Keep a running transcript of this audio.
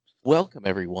Welcome,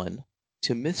 everyone,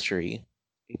 to Mystery,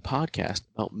 a podcast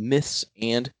about myths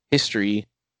and history.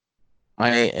 I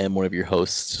am one of your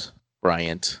hosts,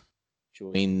 Bryant.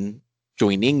 Join,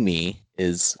 Joining me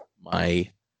is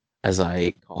as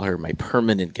I call her, my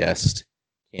permanent guest,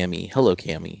 Cami. Hello,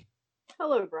 Cami.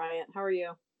 Hello, Bryant. How are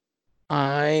you?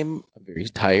 I'm very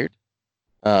tired.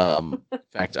 In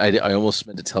fact, I almost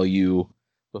meant to tell you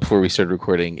before we started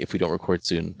recording, if we don't record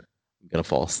soon, I'm going to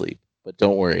fall asleep. But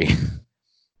don't worry.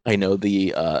 I know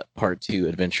the part two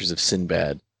Adventures of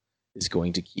Sinbad is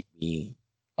going to keep me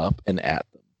up and at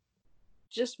them.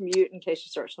 Just mute in case you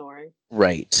start snoring.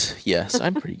 Right. Yes,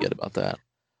 I'm pretty good about that.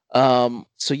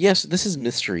 So yes, this is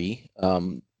mystery.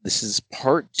 This is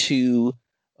part two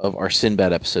of our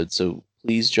Sinbad episode. So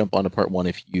please jump on to part one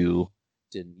if you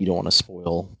don't want to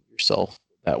spoil yourself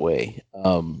that way.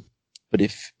 But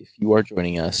if you are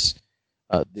joining us,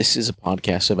 this is a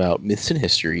podcast about myths and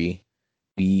history.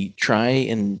 We try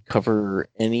and cover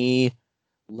any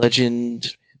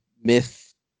legend,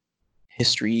 myth,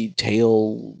 history,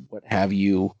 tale, what have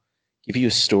you, give you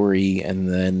a story,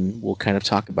 and then we'll kind of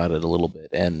talk about it a little bit.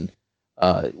 And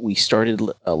we started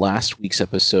last week's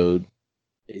episode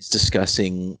is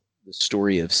discussing the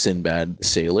story of Sinbad the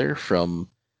Sailor from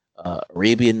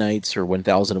Arabian Nights or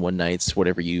 1001 Nights,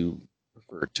 whatever you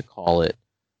prefer to call it.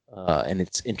 And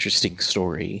its interesting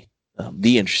story,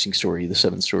 the interesting story, the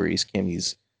seven stories.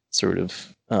 Cammy's sort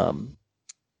of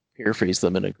paraphrased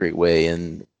them in a great way.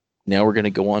 And now we're going to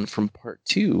go on from part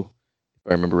two, if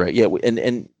I remember right. Yeah,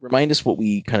 and remind us what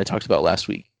we kind of talked about last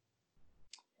week.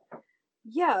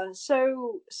 Yeah,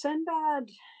 so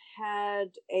Sinbad had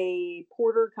a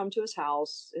porter come to his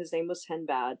house. His name was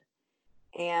Sinbad.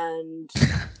 And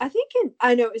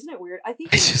I know, isn't it weird? I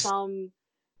think in some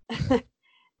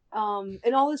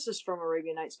and all this is from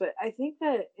Arabian Nights, but I think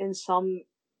that in some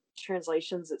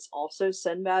translations it's also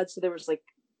Sinbad. So there was like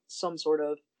some sort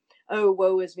of, oh,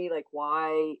 woe is me, like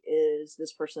why is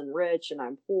this person rich and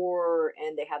I'm poor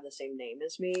and they have the same name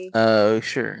as me? Oh,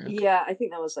 sure. Okay. Yeah, I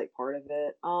think that was like part of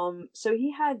it. So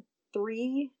he had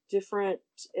three different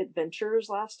adventures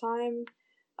last time.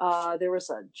 There was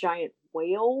a giant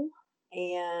whale,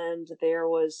 and there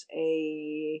was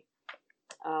a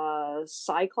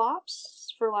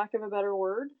cyclops, for lack of a better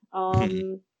word.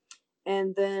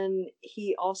 And then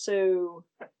he also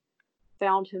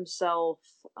found himself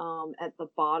at the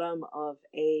bottom of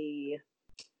a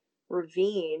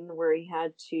ravine where he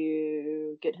had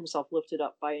to get himself lifted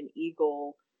up by an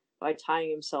eagle by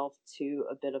tying himself to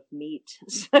a bit of meat.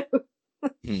 So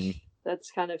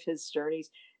that's kind of his journeys.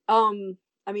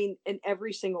 I mean, in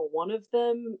every single one of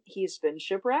them, he's been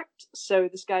shipwrecked. So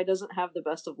this guy doesn't have the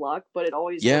best of luck, but it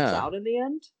always works out in the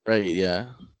end. Right,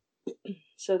 yeah.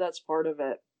 So that's part of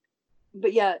it.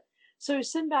 But yeah, so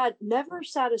Sinbad, never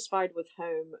satisfied with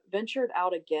home, ventured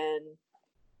out again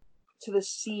to the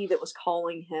sea that was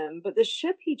calling him, but the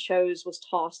ship he chose was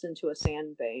tossed into a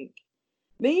sandbank.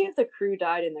 Many of the crew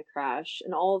died in the crash,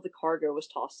 and all of the cargo was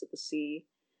tossed at the sea.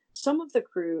 Some of the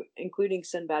crew, including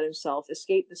Sinbad himself,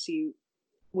 escaped the sea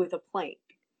with a plank.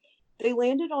 They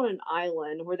landed on an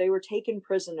island where they were taken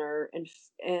prisoner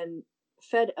and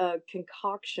fed a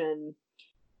concoction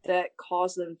that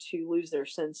caused them to lose their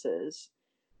senses.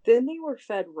 Then they were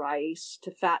fed rice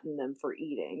to fatten them for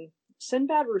eating.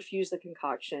 Sinbad refused the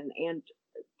concoction and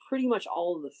pretty much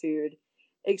all of the food,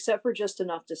 except for just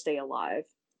enough to stay alive.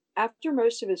 After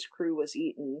most of his crew was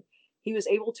eaten, he was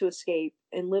able to escape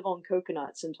and live on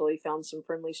coconuts until he found some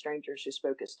friendly strangers who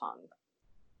spoke his tongue.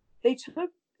 They took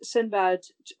Sinbad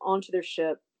onto their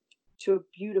ship to a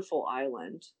beautiful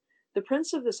island. The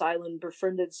prince of this island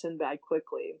befriended Sinbad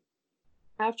quickly.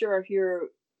 After our hero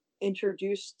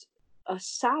introduced a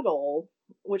saddle,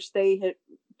 which they had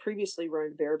previously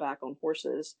rode bareback on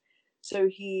horses, so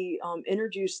he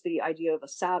introduced the idea of a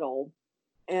saddle,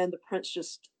 and the prince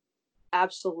just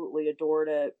absolutely adored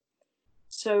it.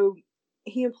 So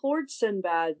he implored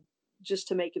Sinbad just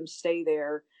to make him stay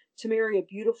there to marry a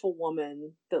beautiful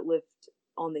woman that lived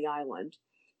on the island.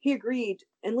 He agreed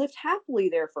and lived happily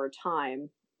there for a time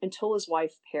until his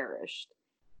wife perished.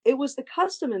 It was the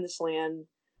custom in this land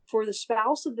for the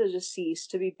spouse of the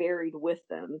deceased to be buried with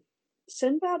them.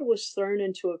 Sinbad was thrown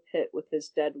into a pit with his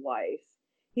dead wife.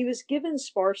 He was given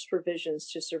sparse provisions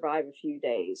to survive a few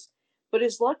days, but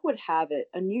as luck would have it,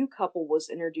 a new couple was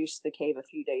introduced to the cave a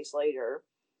few days later.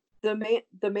 The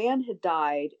man had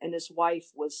died, and his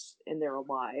wife was in there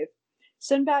alive.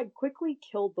 Sinbad quickly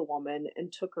killed the woman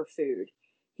and took her food.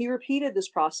 He repeated this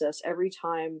process every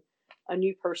time a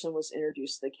new person was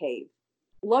introduced to the cave.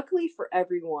 Luckily for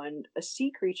everyone, a sea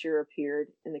creature appeared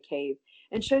in the cave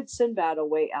and showed Sinbad a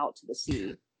way out to the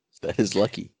sea. That is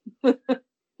lucky.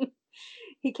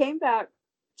 He came back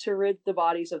to rid the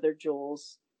bodies of their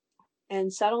jewels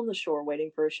and sat on the shore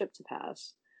waiting for a ship to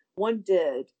pass. One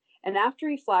did, and after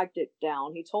he flagged it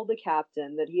down, he told the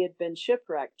captain that he had been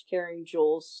shipwrecked carrying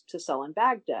jewels to sell in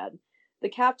Baghdad. The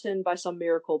captain, by some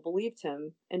miracle, believed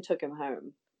him and took him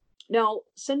home. Now,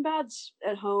 Sinbad's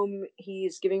at home.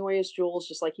 He's giving away his jewels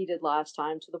just like he did last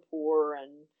time to the poor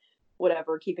and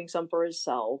whatever, keeping some for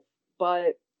himself.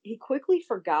 But he quickly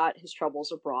forgot his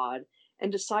troubles abroad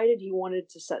and decided he wanted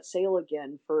to set sail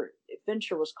again, for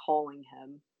adventure was calling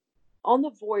him. On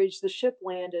the voyage, the ship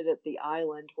landed at the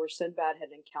island where Sinbad had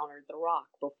encountered the roc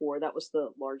before. That was the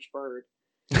large bird.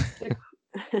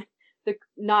 The,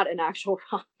 not an actual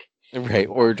roc. Right,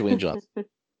 or Dwayne Johnson.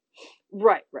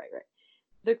 Right.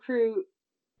 The crew,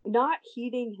 not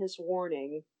heeding his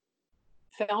warning,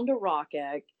 found a roc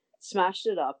egg, smashed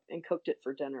it up, and cooked it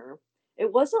for dinner.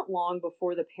 It wasn't long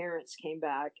before the parents came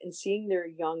back, and seeing their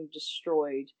young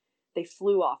destroyed, they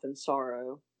flew off in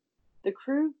sorrow. The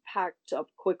crew packed up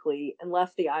quickly and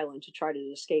left the island to try to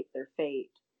escape their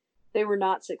fate. They were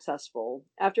not successful.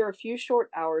 After a few short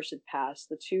hours had passed,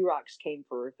 the two rocs came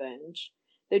for revenge.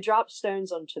 They dropped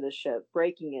stones onto the ship,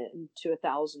 breaking it into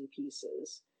 1,000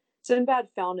 pieces. Sinbad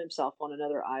found himself on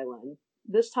another island.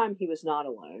 This time he was not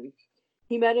alone.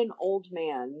 He met an old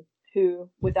man who,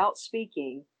 without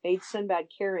speaking, made Sinbad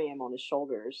carry him on his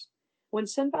shoulders. When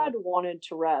Sinbad wanted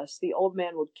to rest, the old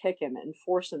man would kick him and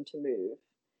force him to move.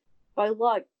 By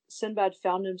luck, Sinbad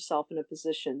found himself in a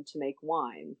position to make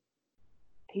wine,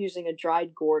 using a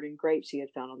dried gourd and grapes he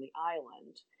had found on the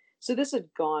island. So this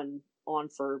had gone on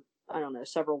for, I don't know,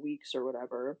 several weeks or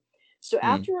whatever. So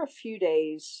after a few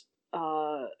days,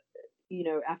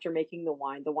 after making the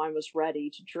wine was ready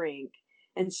to drink,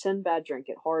 and Sinbad drank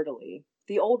it heartily.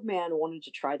 The old man wanted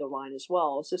to try the wine as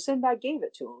well, so Sinbad gave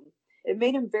it to him. It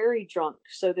made him very drunk,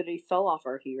 so that he fell off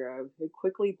our hero, who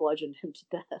quickly bludgeoned him to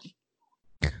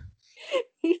death.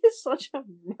 He is such a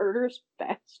murderous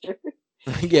bastard.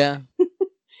 Yeah.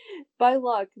 By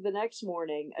luck, the next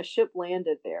morning, a ship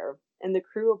landed there, and the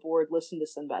crew aboard listened to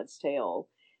Sinbad's tale.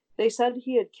 They said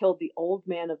he had killed the old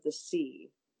man of the sea.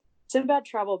 Sinbad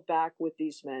traveled back with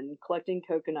these men, collecting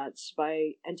coconuts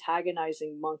by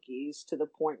antagonizing monkeys to the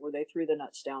point where they threw the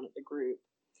nuts down at the group.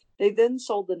 They then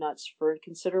sold the nuts for a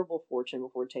considerable fortune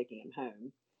before taking him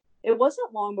home. It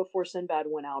wasn't long before Sinbad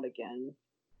went out again.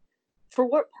 For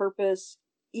what purpose,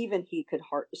 even he could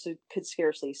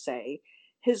scarcely say.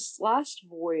 His last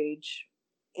voyage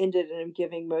ended in him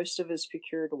giving most of his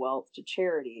procured wealth to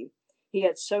charity. He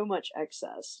had so much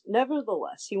excess.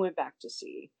 Nevertheless, he went back to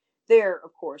sea. There,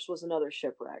 of course, was another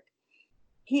shipwreck.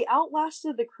 He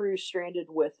outlasted the crew stranded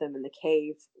with him in the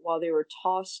cave while they were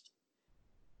tossed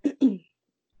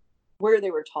where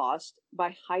they were tossed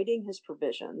by hiding his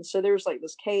provisions. So there was like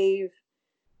this cave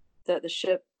that the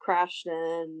ship crashed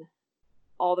in.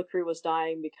 All the crew was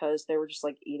dying because they were just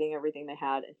like eating everything they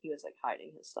had, and he was like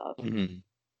hiding his stuff. Mm-hmm.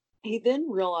 He then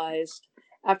realized,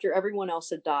 after everyone else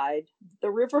had died, the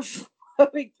river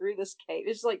flowing through this cave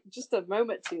is like just a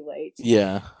moment too late.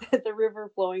 Yeah. The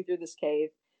river flowing through this cave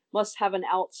must have an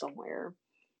out somewhere.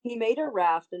 He made a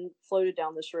raft and floated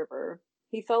down this river.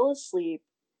 He fell asleep,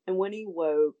 and when he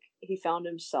woke, he found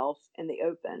himself in the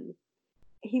open.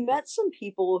 He met some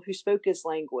people who spoke his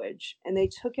language, and they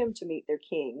took him to meet their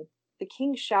king. The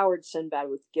king showered Sinbad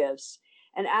with gifts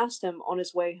and asked him on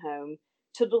his way home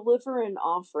to deliver an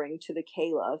offering to the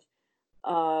caliph,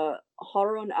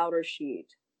 Harun al-Rashid.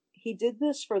 He did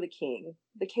this for the king.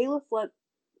 The caliph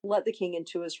let the king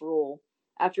into his rule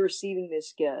after receiving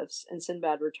these gifts, and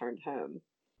Sinbad returned home.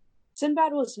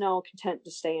 Sinbad was now content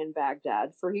to stay in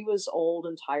Baghdad, for he was old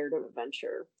and tired of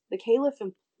adventure. The caliph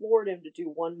implored him to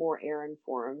do one more errand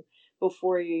for him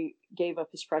before he gave up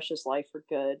his precious life for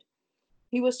good.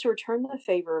 He was to return the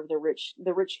favor of the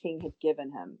rich king had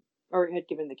given him, or had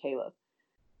given the caliph.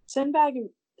 Sinbad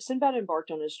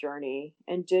embarked on his journey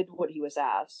and did what he was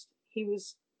asked. He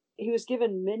was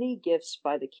given many gifts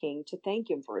by the king to thank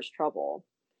him for his trouble.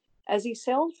 As he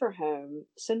sailed for home,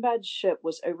 Sinbad's ship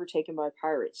was overtaken by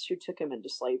pirates who took him into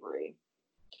slavery.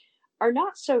 Our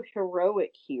not so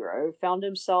heroic hero found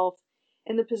himself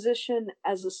in the position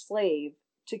as a slave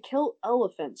to kill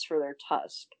elephants for their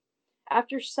tusk.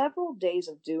 After several days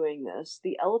of doing this,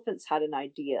 the elephants had an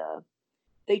idea.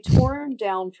 They tore him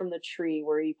down from the tree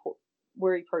where he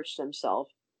perched himself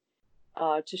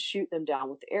to shoot them down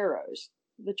with arrows.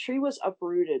 The tree was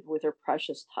uprooted with their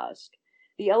precious tusk.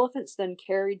 The elephants then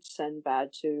carried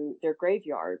Sinbad to their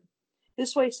graveyard.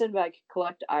 This way Sinbad could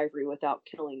collect ivory without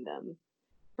killing them.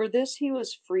 For this he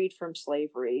was freed from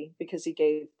slavery, because he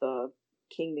gave the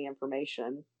king the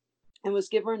information, and was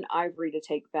given ivory to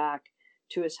take back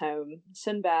to his home.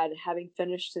 Sinbad, having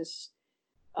finished his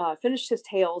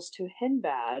tales to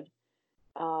Hindbad,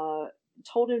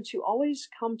 told him to always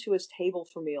come to his table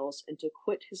for meals and to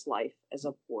quit his life as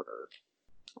a porter.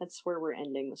 That's where we're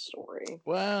ending the story.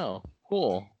 Wow,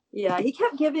 cool. Yeah, he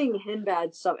kept giving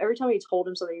Hindbad stuff. Every time he told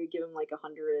him something, he would give him like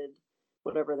 100,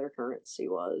 whatever their currency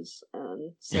was.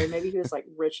 And so maybe he was like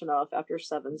rich enough after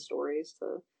 7 stories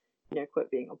to, quit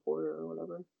being a porter or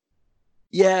whatever.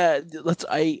 Yeah,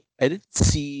 I didn't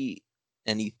see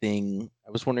anything.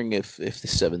 I was wondering if the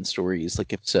 7 stories,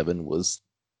 like if 7 was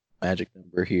magic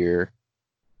number here.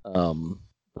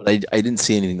 But I didn't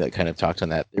see anything that kind of talked on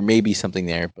that. There may be something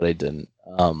there, but I didn't.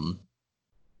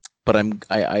 But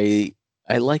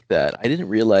I like that. I didn't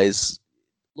realize,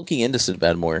 looking into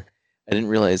Sinbad more, I didn't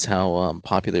realize how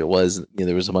popular it was.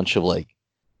 There was a bunch of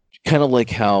kind of like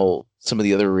how some of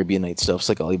the other Arabian Nights stuffs,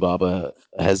 like Alibaba,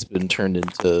 has been turned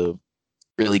into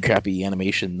really crappy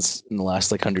animations in the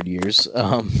last 100 years.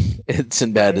 And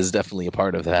Sinbad is definitely a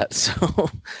part of that. So,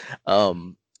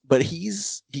 but he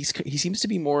seems to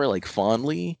be more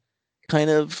fondly kind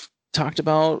of talked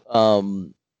about.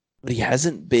 But he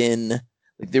hasn't been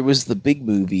there was the big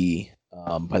movie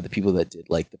by the people that did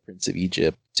The Prince of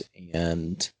Egypt,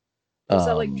 and was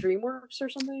that DreamWorks or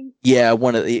something? Yeah, it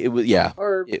was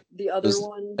or the other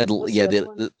one. The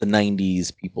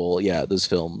 90s people, those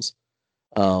films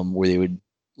where they would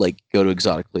go to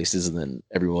exotic places, and then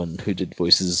everyone who did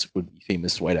voices would be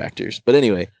famous white actors. But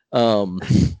anyway, they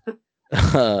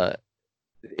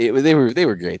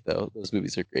were great though. Those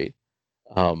movies are great.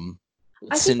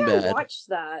 I think Sinbad, I watched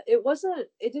that.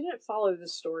 It didn't follow the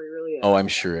story really at all. all. I'm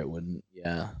sure it wouldn't.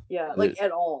 Yeah,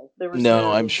 at all. There was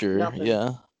no, I'm sure. Nothing.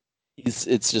 Yeah, it's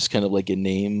just kind of a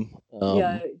name.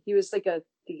 He was a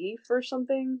thief or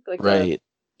something, right.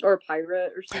 Or a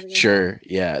pirate or something. Sure,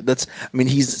 yeah.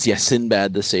 He's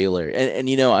Sinbad the sailor, and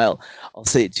I'll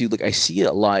say it too. I see it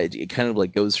a lot. It kind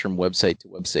of goes from website to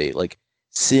website.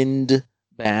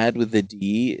 Sinbad with the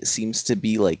D seems to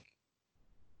be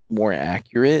more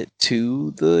accurate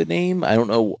to the name. I don't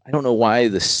know why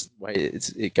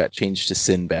it got changed to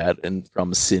Sinbad and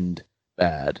from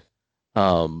Sindbad.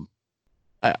 One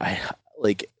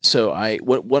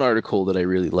article that I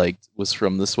really liked was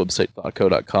from this website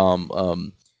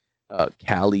thoughtco.com.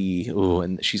 Callie,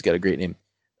 and she's got a great name.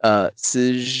 Szyspansky,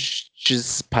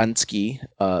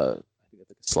 I think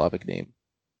that's a Slavic name.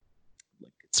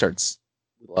 It starts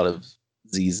with a lot of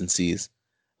Z's and C's.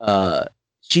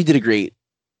 She did a great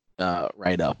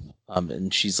write-up,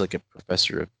 and she's a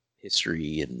professor of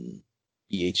history and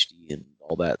PhD and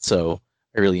all that, so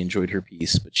I really enjoyed her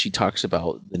piece. But she talks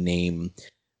about the name.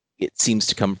 It seems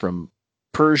to come from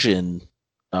Persian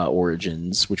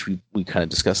origins, which we kind of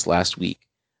discussed last week.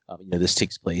 This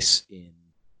takes place in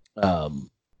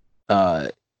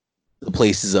the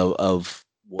places of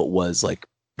what was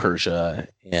Persia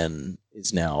and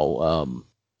is now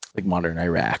modern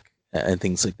Iraq and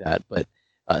things like that. But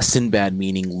Sinbad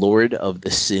meaning Lord of the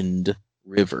Sind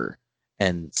River,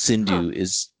 and Sindhu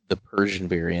is the Persian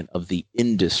variant of the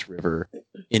Indus River,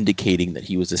 indicating that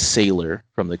he was a sailor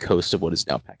from the coast of what is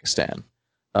now Pakistan.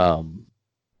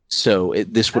 So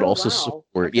this would also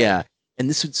support, and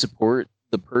this would support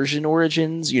the Persian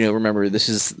origins. Remember, this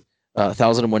is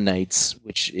 1001 Nights,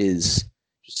 which is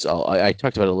just, I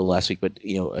talked about it a little last week, but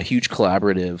a huge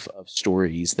collaborative of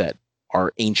stories that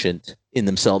are ancient in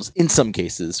themselves in some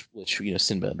cases, which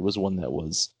Sinbad was one that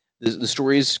was. The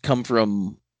stories come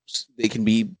from, they can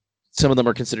be, some of them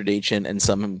are considered ancient and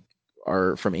some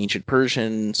are from ancient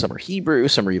Persian, some are Hebrew,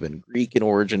 some are even Greek in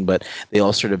origin, but they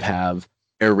all sort of have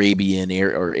Arabian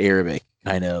or Arabic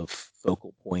kind of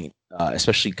focal point,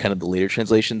 especially kind of the later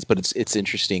translations. But it's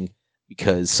interesting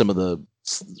because some of the,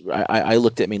 I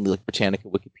looked at mainly Britannica,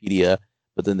 Wikipedia,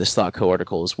 but then this ThoughtCo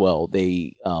article as well.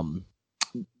 They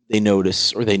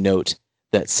note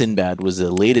that Sinbad was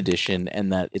a late addition,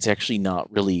 and that it's actually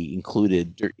not really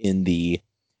included in the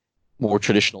more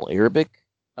traditional Arabic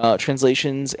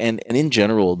translations, and in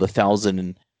general, the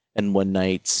 1001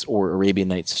 Nights or Arabian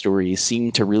Nights stories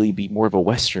seem to really be more of a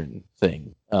Western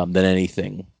thing than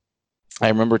anything. I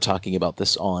remember talking about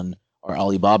this on our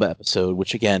Alibaba episode,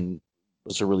 which again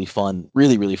was a really fun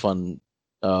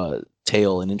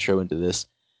tale and intro into this.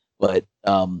 But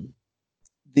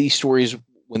these stories,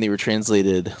 when they were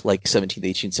translated 17th,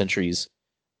 18th centuries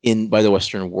by the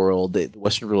Western world, the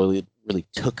Western world really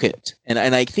took it, and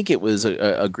I think it was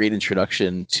a great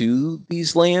introduction to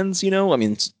these lands.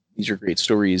 These are great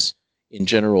stories in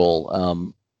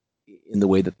general, in the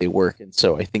way that they work, and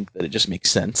so I think that it just makes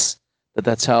sense that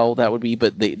that's how that would be.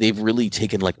 But they've really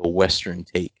taken a Western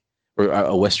take, or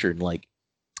a Western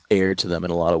heir to them in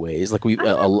a lot of ways. Like we, I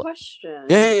have a question.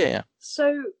 yeah.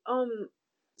 So,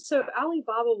 so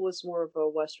Alibaba was more of a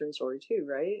Western story too,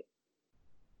 right?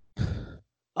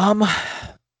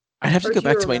 I'd have to Or go do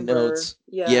you back to my remember? notes.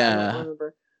 Yeah, I don't Yeah, remember.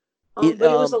 it But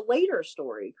it was a later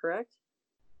story, correct?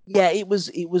 yeah, it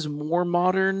was more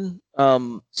modern.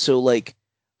 So like,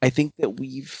 I think that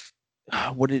we've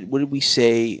what did we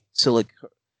say? So like,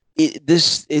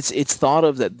 it's thought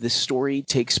of that this story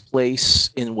takes place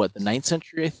in what, the ninth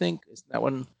century, I think. Isn't that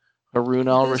when Harun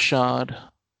al This, Rashid?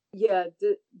 yeah,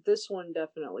 this one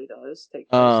definitely does take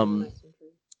place in the Um, 9th century.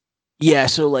 yeah,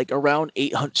 so like around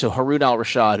 800. So Harun al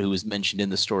Rashid, who was mentioned in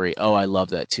the story. Oh, I love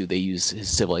that too. They use his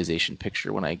civilization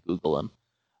picture when I Google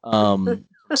him.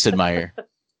 Sid Meier.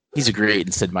 He's a great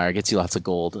in Sid Meier. Gets you lots of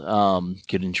gold.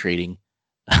 Good in trading.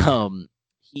 Um,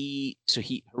 he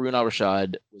Harun al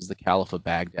Rashid was the Caliph of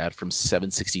Baghdad from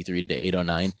 763 to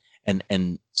 809,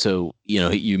 and so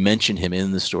you mentioned him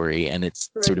in the story, and it's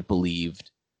sort Right. of believed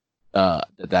that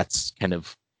that's kind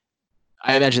of,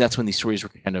 I imagine that's when these stories were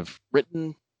kind of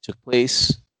written, took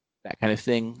place, that kind of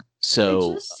thing. It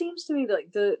So just seems to me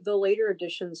like the later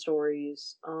edition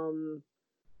stories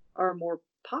are more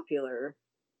popular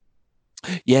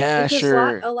yeah, because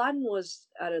sure. Aladdin was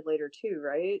added later too,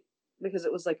 right? Because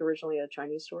it was like originally a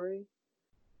Chinese story.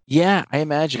 Yeah, I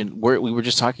imagine we were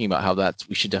just talking about how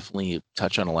we should definitely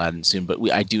touch on Aladdin soon, but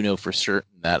I do know for certain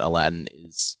that Aladdin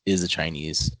is a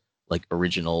Chinese like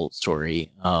original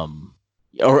story,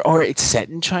 or it's set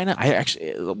in China. I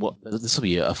actually, well, this will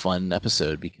be a fun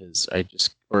episode because I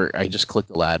just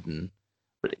clicked Aladdin,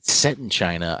 but it's set in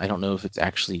China. I don't know if it's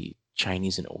actually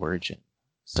Chinese in origin,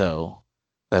 so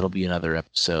that'll be another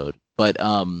episode. But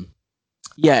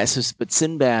yeah, but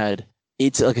Sinbad,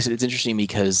 it's like I said, it's interesting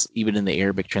because even in the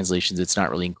Arabic translations, it's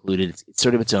not really included. It's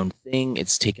sort of its own thing.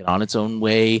 It's taken on its own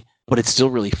way, but it's still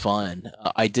really fun.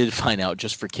 I did find out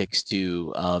just for kicks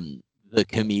too. The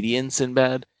comedian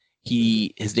Sinbad,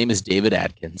 his name is David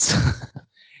Adkins.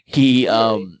 he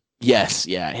Really? yes,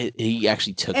 yeah, he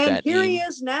actually took And that here he name.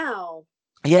 is now.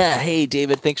 Yeah, hey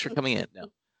David, thanks for coming in. No,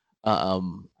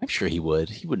 I'm sure he would.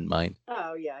 He wouldn't mind.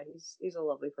 Oh yeah, he's a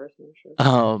lovely person, I'm sure.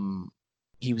 Um,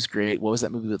 he was great. What was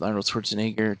that movie with Arnold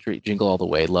Schwarzenegger? Jingle All the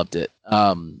Way. Loved it.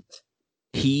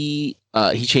 He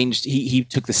changed. He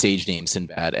took the stage name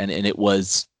Sinbad, and it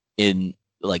was in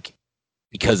like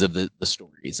because of the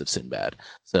stories of Sinbad.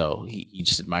 So he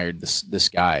just admired this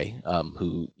guy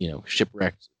who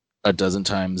shipwrecked a dozen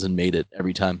times and made it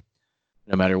every time,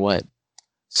 no matter what.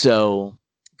 So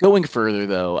going further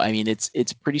though, I mean it's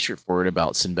pretty straightforward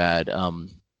about Sinbad.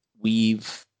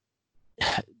 We've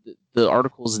the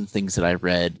articles and things that I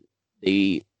read,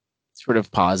 they sort of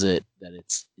posit that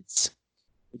it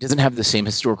doesn't have the same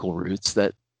historical roots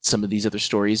that some of these other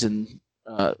stories in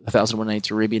A Thousand and One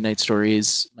Nights, Arabian Night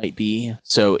stories might be.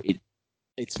 So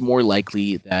it's more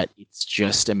likely that it's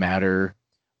just a matter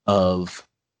of,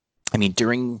 I mean,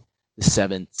 during the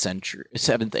seventh,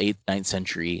 eighth, ninth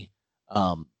century,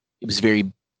 it was very,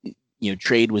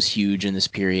 trade was huge in this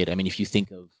period. I mean, if you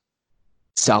think of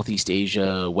Southeast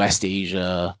Asia, West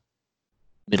Asia,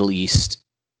 Middle East,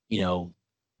 you know,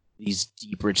 these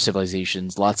deep, rich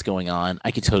civilizations, lots going on.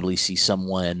 I could totally see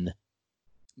someone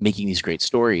making these great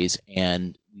stories.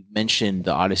 And we've mentioned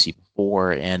the Odyssey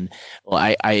before, and well,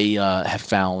 I have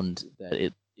found that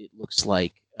it looks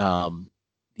like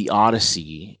the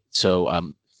Odyssey. So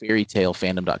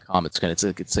fairytalefandom.com.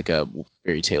 It's like a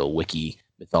fairy tale wiki,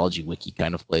 mythology wiki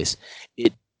kind of place.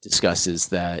 It discusses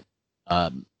that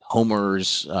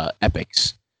Homer's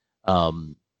epics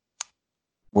um,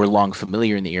 were long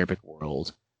familiar in the Arabic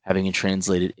world, having been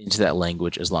translated into that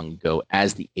language as long ago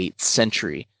as the 8th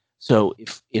century. So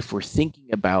if we're thinking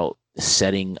about the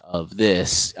setting of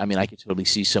this, I mean, I could totally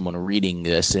see someone reading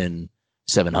this in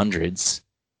 700s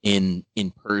in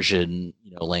Persian,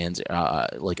 lands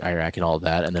like Iraq and all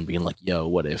that, and then being like, "Yo,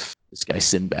 what if this guy's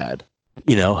Sinbad?"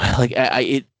 Like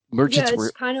Yeah, merchants it's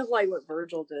were. kind of like what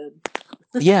Virgil did.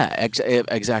 Yeah,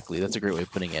 exactly. That's a great way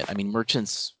of putting it. I mean,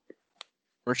 merchants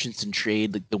and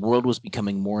trade, like the world was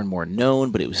becoming more and more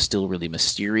known, but it was still really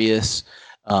mysterious.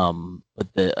 But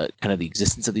the kind of the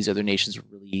existence of these other nations were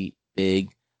really big.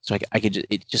 So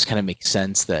it just kind of makes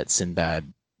sense that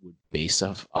Sinbad would base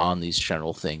off on these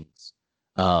general things.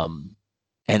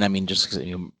 And I mean, just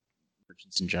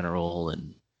merchants in general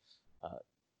and uh,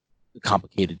 the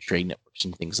complicated trade networks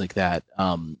and things like that.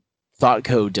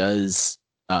 ThoughtCo does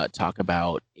talk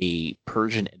about a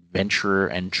Persian adventurer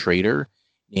and trader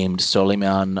named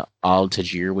Soleiman al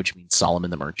Tajir, which means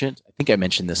Solomon the Merchant. I think I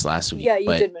mentioned this last week, Yeah, you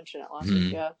but did mention it last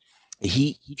week. Yeah.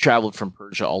 he traveled from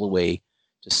Persia all the way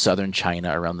to southern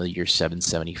China around the year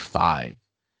 775.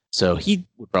 So he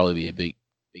would probably be a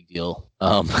big deal,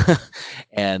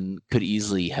 and could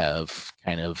easily have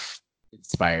kind of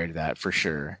inspired that for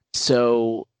sure.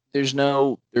 So there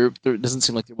doesn't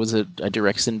seem like there was a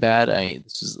direct Sinbad.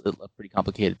 This is a pretty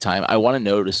complicated time. I want to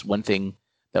notice one thing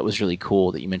that was really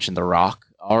cool that you mentioned, the Rock,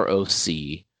 ROC,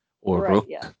 or Right, Rook.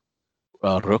 yeah.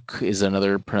 Rook is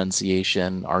another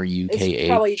pronunciation, RUKH. It's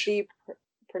probably the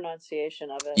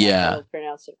pronunciation of it. Yeah. I probably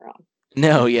pronounced it wrong.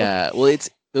 No, yeah. Well,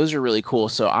 those are really cool.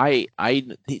 So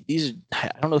these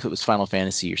I don't know if it was Final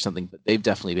Fantasy or something, but they've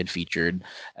definitely been featured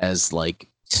as like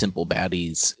simple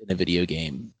baddies in a video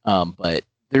game. But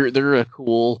they're a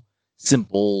cool,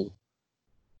 simple,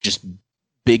 just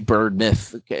big bird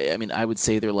myth. Okay, I mean, I would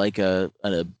say they're like a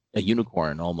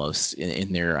unicorn almost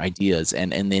in their ideas,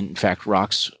 and then in fact,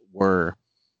 rocks were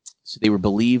they were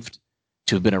believed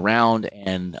to have been around,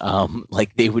 and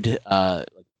like they would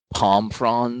palm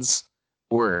fronds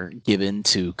were given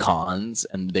to cons,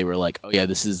 and they were like, "Oh yeah,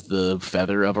 this is the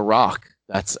feather of a rock."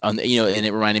 That's and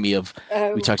it reminded me of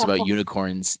we talked about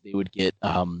unicorns. They would get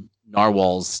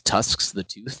narwhals' tusks, the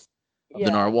tooth of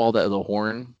the narwhal, the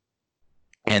horn,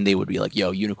 and they would be like,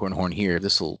 "Yo, unicorn horn here.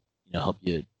 This will help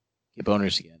you get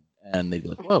boners again." And they'd be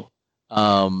like, "Whoa,"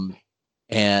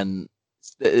 and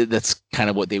that's kind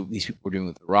of what these people were doing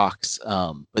with the rocks.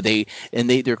 But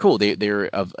they're cool. They're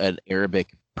of an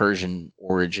Arabic Persian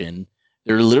origin.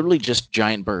 They're literally just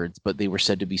giant birds, but they were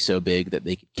said to be so big that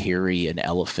they could carry an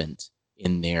elephant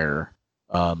in their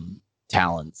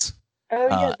talons. Oh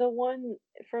yeah, the one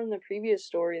from the previous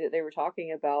story that they were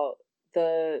talking about.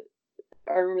 I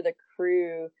remember the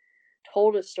crew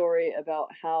told a story about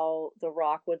how the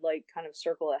rock would like kind of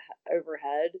circle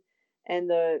overhead, and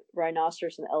the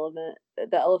rhinoceros and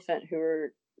the elephant who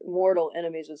were mortal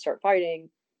enemies would start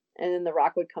fighting, and then the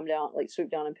rock would come down, like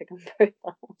swoop down and pick them both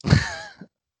up.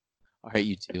 All right,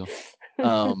 you two.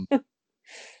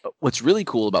 What's really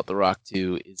cool about the Rock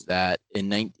too is that in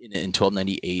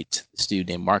 1298, this dude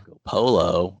named Marco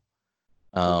Polo,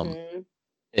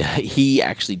 he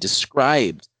actually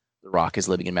described the Rock as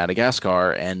living in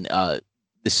Madagascar, and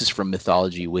this is from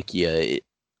Mythology Wikia.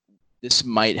 This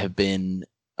might have been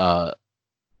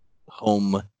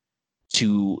home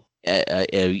to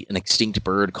an extinct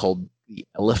bird called the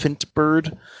elephant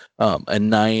bird, a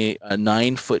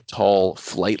 9-foot tall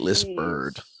flightless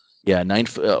bird. Yeah, 9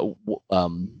 foot.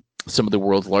 Some of the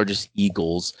world's largest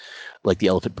eagles, like the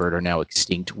elephant bird, are now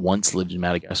extinct. Once lived in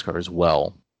Madagascar as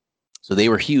well. So they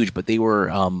were huge, but they were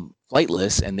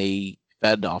flightless, and they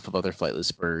fed off of other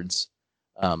flightless birds.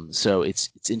 So it's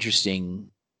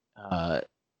interesting. That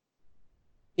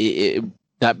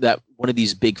one of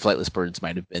these big flightless birds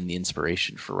might have been the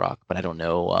inspiration for Rock, but I don't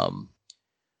know.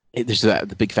 There's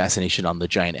the big fascination on the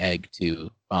giant egg too,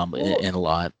 in a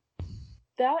lot.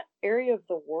 That area of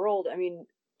the world, I mean,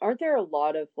 aren't there a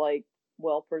lot of like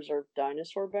well-preserved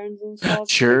dinosaur bones and stuff?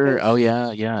 Sure. Oh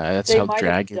yeah. That's how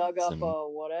dragons. They might have dug up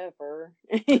whatever.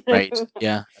 Right.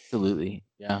 Yeah. Absolutely.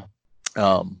 Yeah.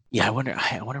 Yeah. I wonder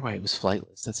why it was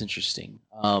flightless. That's interesting.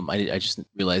 I just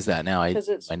realized that now. Because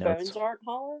its bones aren't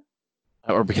hollow.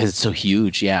 Or because it's so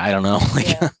huge. Yeah. I don't know. Like,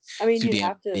 yeah. I mean, you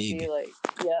have to be like,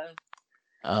 yeah.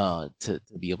 To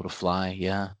be able to fly.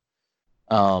 Yeah.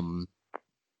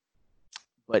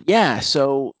 But yeah,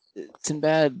 so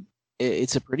Sinbad,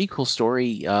 it's a pretty cool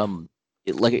story.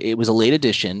 It was a late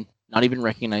edition, not even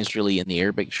recognized really in the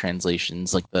Arabic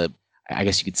translations, like I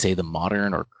guess you could say the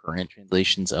modern or current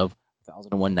translations of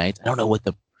 1001 Nights. I don't know what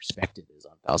the perspective is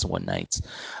on 1001 Nights.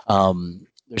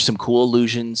 There's some cool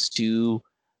allusions to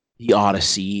the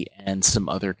Odyssey and some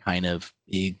other kind of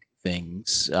big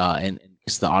things, and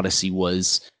because the Odyssey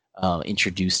was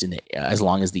introduced as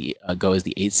long as the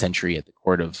 8th century at the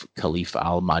court of Caliph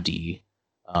al-Mahdi,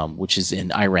 which is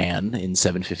in Iran in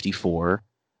 754.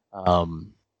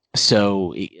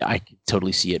 So I could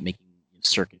totally see it making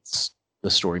circuits,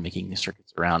 the story making the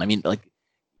circuits around. I mean, like,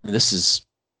 this is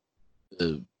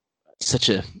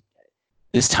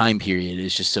this time period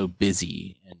is just so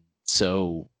busy, and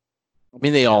so, I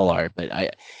mean, they all are, but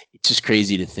it's just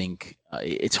crazy to think.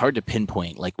 It's hard to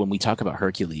pinpoint. Like when we talk about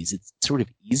Hercules, it's sort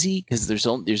of easy because it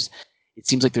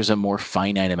seems like there's a more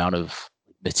finite amount of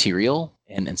material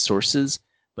and sources,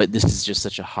 but this is just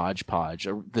such a hodgepodge.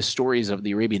 The stories of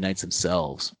the Arabian Nights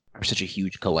themselves are such a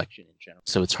huge collection in general.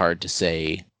 So it's hard to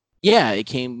say, yeah,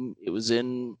 it was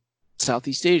in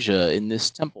Southeast Asia in this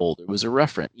temple. There was a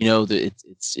reference.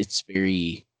 It's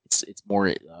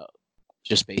more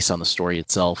just based on the story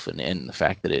itself and the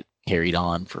fact that it carried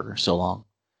on for so long.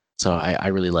 So I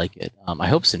really like it. I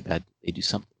hope Sinbad, they do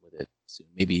something with it soon.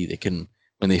 Maybe they can,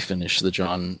 when they finish the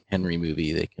John Henry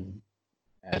movie, they can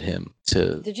add him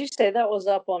to. Did you say that was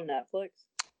up on Netflix?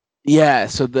 Yeah,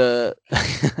 so the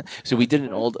so we did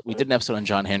an episode on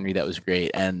John Henry that was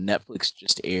great, and Netflix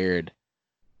just aired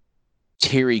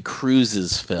Terry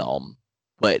Crews' film,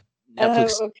 but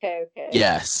Netflix, Oh, okay, okay.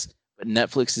 yes, but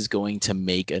Netflix is going to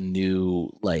make a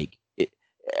new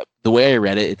the way I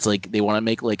read it, it's like they want to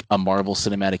make like a Marvel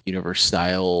Cinematic Universe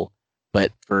style,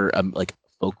 but for like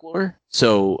folklore.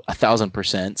 So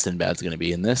 1,000% Sinbad's going to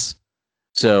be in this.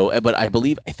 So, but I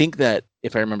think that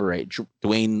if I remember right,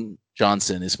 Dwayne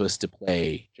Johnson is supposed to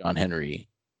play John Henry,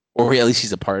 or at least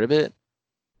he's a part of it.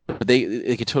 But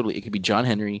they could totally, it could be John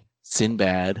Henry,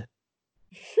 Sinbad,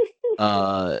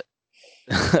 uh,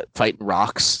 fighting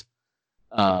rocks,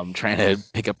 trying to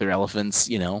pick up their elephants.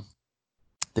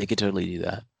 They could totally do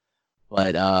that.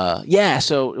 But yeah,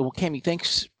 so well, Cammy,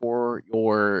 thanks for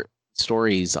your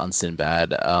stories on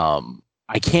Sinbad.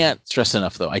 I can't stress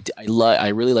enough though. I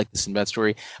really like the Sinbad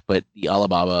story, but the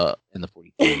Alibaba and the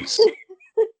 40 Thieves,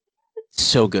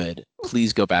 so good.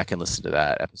 Please go back and listen to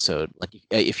that episode. Like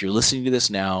if you're listening to this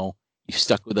now, you've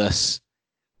stuck with us.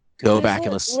 Go Just back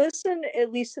and listen. listen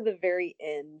at least to the very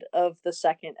end of the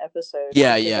second episode,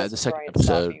 Yeah, because yeah, that's the what second Brian's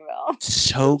episode, talking about.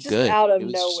 so Just good. out of It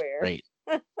was just nowhere. great.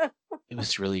 It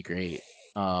was really great.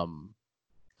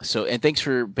 So, and thanks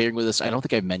for bearing with us. I don't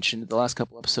think I've mentioned it the last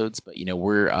couple episodes, but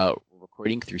we're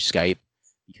recording through Skype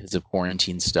because of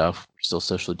quarantine stuff. We're still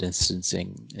social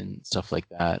distancing and stuff like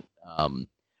that.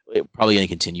 We're probably going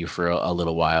to continue for a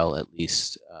little while at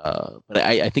least, but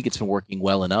I think it's been working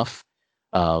well enough.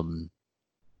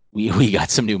 We got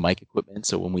some new mic equipment,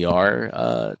 so when we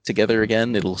are together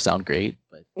again, it'll sound great.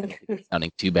 But I don't think it's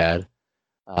sounding too bad.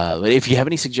 But if you have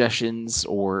any suggestions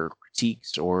or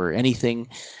critiques or anything,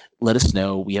 let us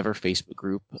know. We have our Facebook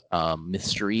group,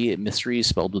 Mystery. Mystery is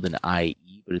spelled with an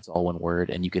IE, but it's all one word.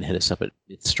 And you can hit us up at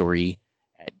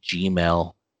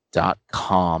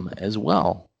mythstory@gmail.com as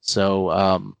well. So,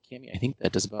 Cammy, I think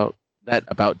that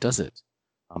about does it.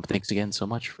 Thanks again so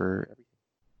much for everything.